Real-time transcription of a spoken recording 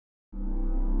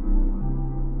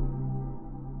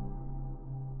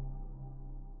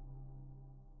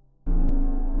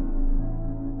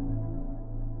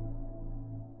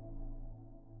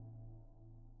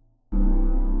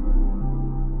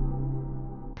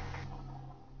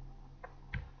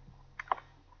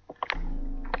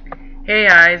Hey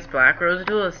guys, Black Rose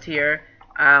Duelist here.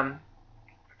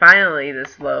 Finally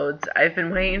this loads. I've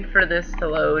been waiting for this to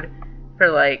load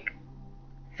for like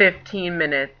 15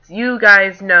 minutes. You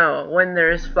guys know when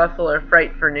there's Fluffle or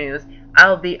Frightfur news,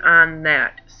 I'll be on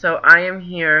that. So I am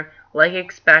here, like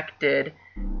expected,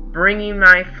 bringing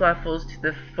my Fluffles to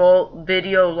the full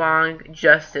video-long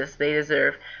justice they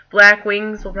deserve. Black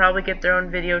Wings will probably get their own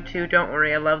video too, don't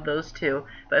worry, I love those too.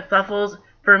 But Fluffles,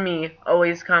 for me,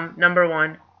 always come number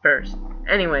one first.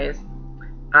 Anyways,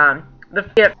 the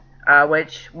skip,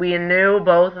 which we knew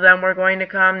both of them were going to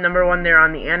come. Number one, they're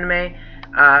on the anime.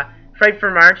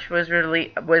 Frightfur March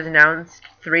was announced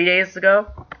 3 days ago,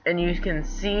 and you can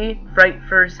see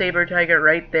Frightfur Sabre Tiger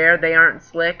right there. They aren't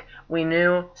slick. We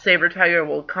knew Sabre Tiger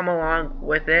will come along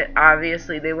with it.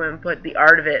 Obviously, they wouldn't put the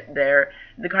art of it there.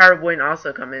 The card wouldn't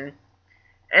also come in.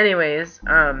 Anyways,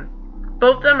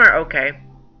 both of them are okay.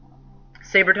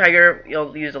 Sabre Tiger,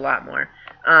 you'll use a lot more.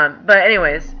 But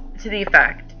anyways, to the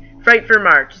effect. Frightfur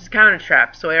March is kind of a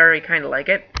trap, so I already kind of like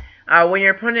it. When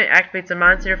your opponent activates a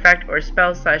monster effect or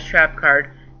spell/trap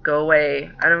card, go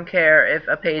away. I don't care if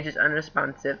a page is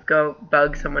unresponsive. Go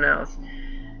bug someone else.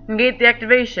 Negate the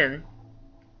activation.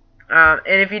 And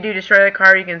if you do destroy the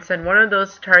card, you can send one of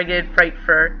those targeted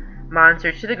Frightfur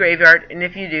monsters to the graveyard. And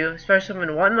if you do, special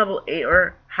summon one level 8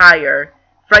 or higher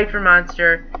Frightfur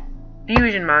monster,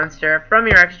 fusion monster from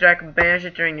your extra deck, and banish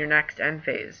it during your next end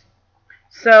phase.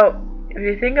 So, if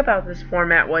you think about this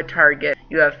format, what target?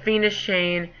 You have Fiendish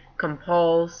Chain,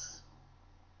 Compulse.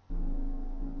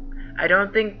 I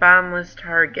don't think bottomless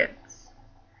targets.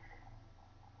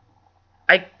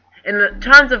 And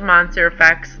tons of monster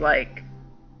effects like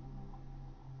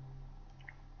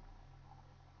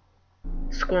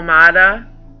Squamata,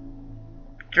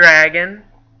 Dragon,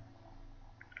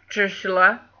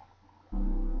 Trishula,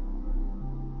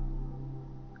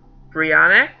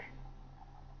 Brionic,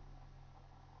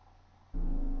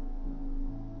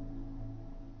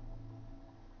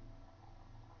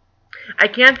 I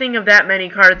can't think of that many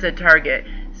cards that target.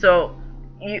 So,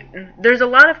 there's a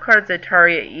lot of cards that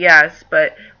target, yes,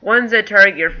 but ones that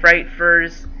target your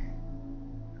Frightfurs,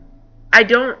 I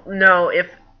don't know if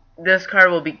this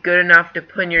card will be good enough to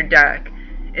put in your deck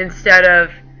instead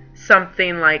of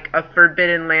something like a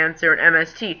Forbidden Lance or an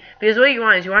MST. Because what you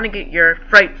want is you want to get your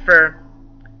Frightfur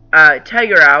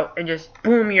Tiger out and just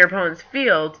boom your opponent's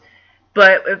field.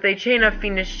 But if they chain up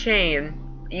Fiendish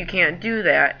Chain, you can't do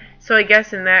that. So I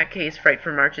guess in that case,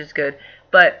 Frightfur March is good.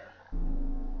 But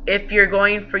if you're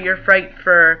going for your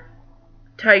Frightfur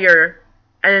Tiger,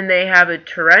 and then they have a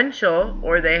Torrential,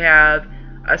 or they have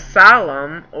a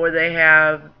Solemn, or they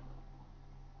have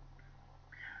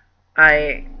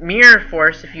a Mirror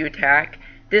Force if you attack,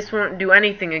 this won't do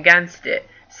anything against it.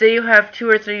 Say you have 2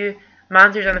 or 3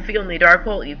 monsters on the field in the Dark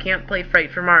Hole, you can't play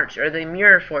Frightfur March, or the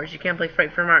Mirror Force, you can't play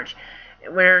Frightfur March.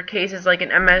 Where cases like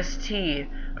an MST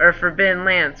or a Forbidden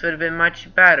Lance would have been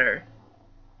much better.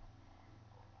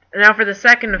 Now for the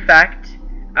second effect,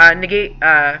 negate,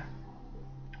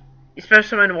 you special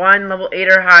summon one level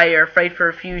 8 or higher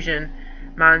Frightfur Fusion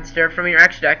monster from your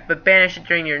extra deck, but banish it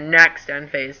during your next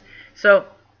end phase. So,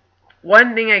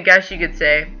 one thing I guess you could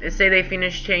say is, say they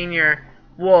Fiendish Chain your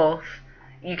Wolf,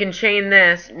 you can chain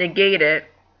this, negate it,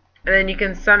 and then you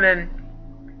can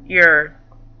summon your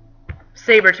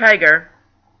Sabre Tiger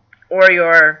or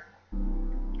your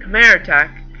Chimera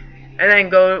Tech, and then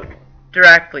go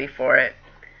directly for it.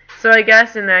 So I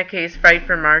guess in that case,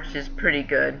 Frightfur March is pretty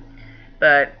good,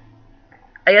 but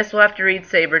I guess we'll have to read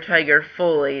Sabre Tiger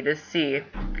fully to see.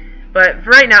 But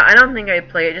for right now, I don't think I'd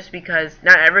play it just because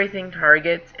not everything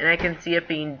targets, and I can see it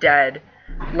being dead,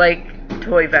 like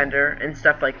Toy Vendor and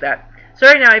stuff like that. So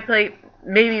right now I play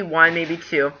maybe 1, maybe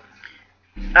 2.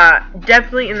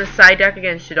 Definitely in the side deck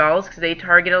against Shaddolls, because they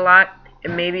target a lot,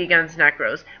 and maybe against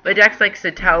Necros. But decks like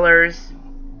Satellars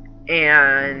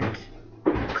and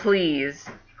Cleese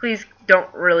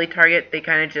don't really target, they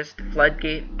kind of just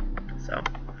floodgate. So,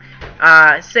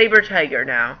 Sabre Tiger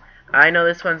now. I know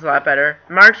this one's a lot better.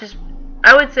 March is,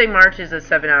 I would say March is a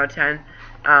 7 out of 10.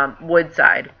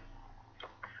 Woodside.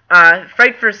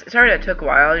 Frightfur, sorry that took a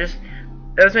while,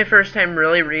 that was my first time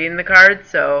really reading the card,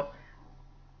 so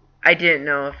I didn't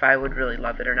know if I would really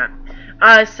love it or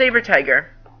not. Sabre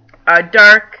Tiger.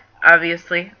 Dark,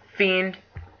 obviously. Fiend.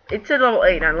 It's at level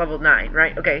 8, not level 9,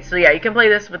 right? Okay, so yeah, you can play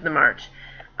this with the March.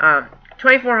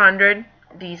 2400,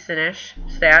 decent-ish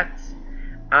stats.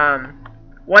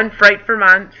 1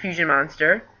 Frightfur Fusion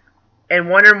monster. And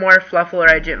 1 or more Fluffle or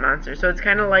Edgent monster. So it's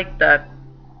kind of like the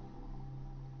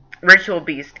Ritual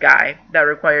Beast guy that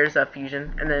requires a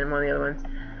fusion. And then one of the other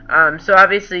ones. So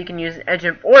obviously you can use an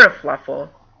Edgent or a Fluffle.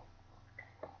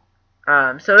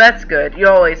 So that's good. You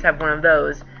always have one of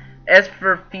those. As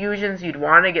for fusions you'd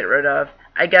want to get rid of,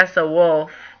 I guess a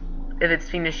wolf, if it's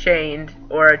Phoenix Chained,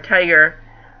 or a tiger,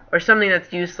 or something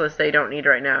that's useless they don't need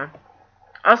right now.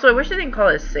 Also, I wish they didn't call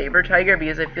it Saber Tiger,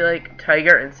 because I feel like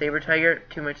Tiger and Saber Tiger,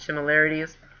 too much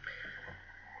similarities.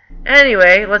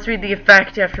 Anyway, let's read the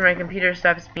effect after my computer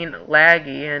stops being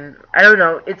laggy, and I don't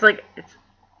know, it's like,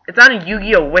 it's on a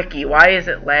Yu-Gi-Oh! Wiki. Why is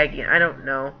it laggy? I don't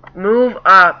know. Move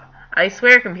up. I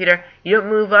swear, computer, you don't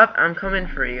move up, I'm coming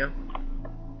for you.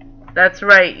 That's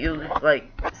right, you, like,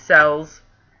 cells.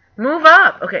 Move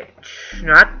up! Okay,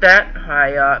 not that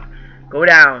high up. Go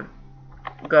down.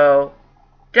 Go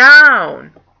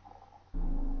down!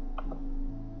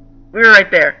 We were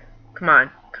right there. Come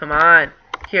on. Come on.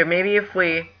 Here, maybe if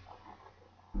we...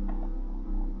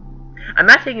 I'm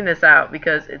not taking this out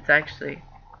because it's actually...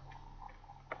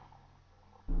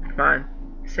 Come on.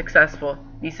 Successful.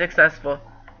 Be successful.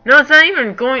 No, it's not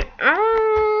even going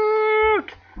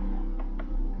out!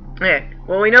 Okay,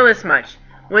 well, we know this much.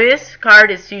 When this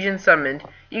card is fusion summoned,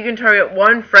 you can target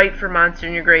one Frightfur monster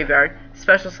in your graveyard,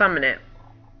 special summon it.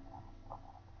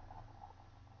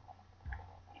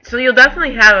 So you'll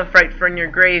definitely have a Frightfur in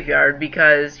your graveyard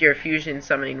because you're fusion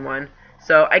summoning one.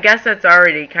 So I guess that's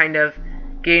already kind of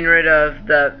getting rid of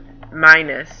the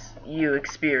minus you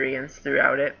experience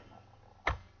throughout it.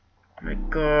 Oh my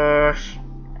gosh.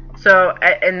 So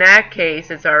in that case,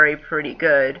 it's already pretty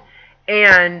good.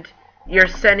 And you're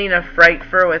sending a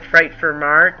Frightfur with Frightfur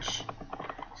March,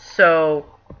 so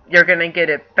you're gonna get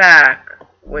it back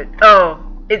with... Oh,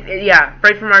 yeah,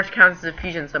 Frightfur March counts as a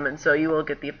fusion summon, so you will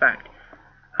get the effect.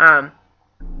 All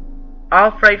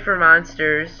Frightfur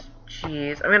monsters...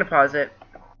 Jeez, I'm gonna pause it.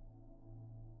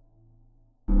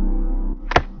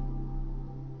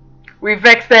 We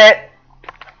fixed it!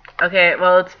 Okay,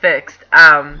 well, it's fixed.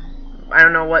 I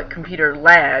don't know what computer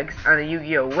lags on a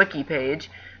Yu-Gi-Oh! Wiki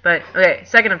page, but, okay,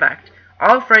 second effect.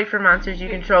 All Frightfur monsters you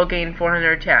control gain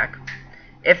 400 attack.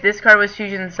 If this card was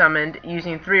fusion summoned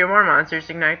using 3 or more monsters,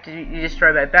 ignite to be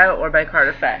destroyed by battle or by card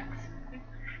effects.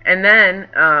 And then,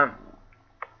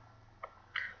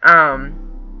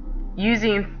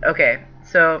 okay,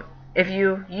 so if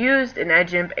you used an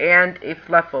Edge Imp and a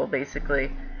Fluffle,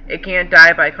 basically, it can't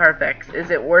die by card effects.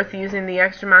 Is it worth using the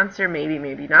extra monster? Maybe,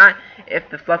 maybe not. If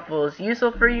the Fluffle is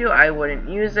useful for you, I wouldn't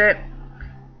use it.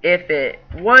 If it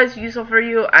was useful for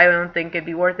you, I don't think it'd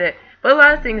be worth it. But a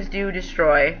lot of things do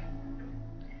destroy.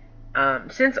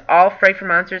 Since all Frightfur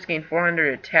monsters gain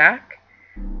 400 attack,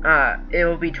 it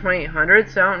will be 2800,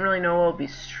 so I don't really know what will be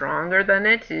stronger than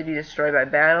it to be destroyed by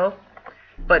battle.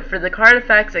 But for the card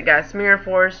effects, I guess Mirror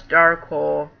Force, Dark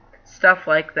Hole, stuff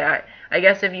like that. I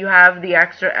guess if you have the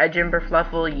extra Edge Imp or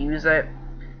Fluffle, use it.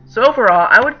 So overall,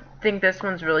 I would think this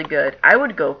one's really good. I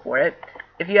would go for it.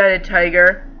 If you had a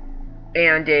tiger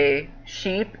and a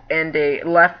sheep and a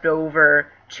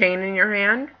leftover chain in your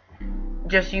hand,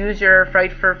 just use your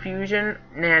Frightfur Fusion,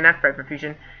 not Frightfur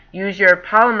Fusion, use your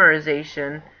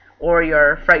Polymerization or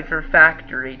your Frightfur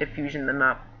Factory to fusion them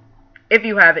up. If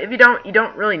you have it. If you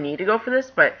don't really need to go for this,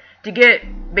 but to get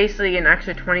basically an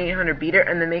extra 2800 beater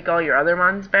and then make all your other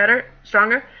mons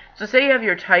stronger. So say you have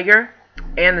your Tiger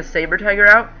and the Saber Tiger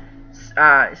out.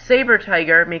 Saber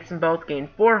Tiger makes them both gain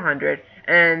 400,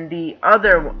 and the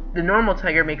normal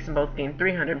Tiger makes them both gain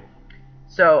 300.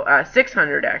 So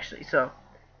 600 actually. So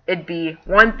it'd be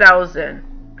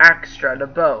 1000 extra to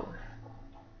both.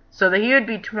 So that he would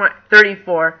be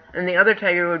 34, and the other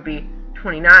Tiger would be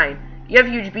 29. You have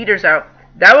huge beaters out.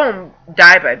 That won't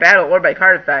die by battle or by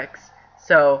card effects.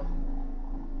 So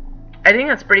I think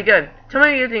that's pretty good. Tell me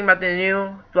what you think about the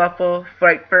new Fluffle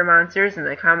Frightfur monsters in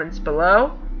the comments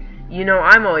below. You know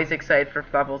I'm always excited for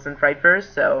Fluffles and Frightfurs,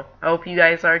 so I hope you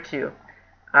guys are too.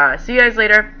 See you guys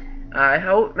later. I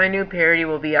hope my new parody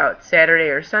will be out Saturday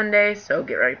or Sunday, so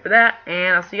get ready for that,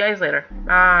 and I'll see you guys later.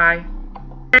 Bye.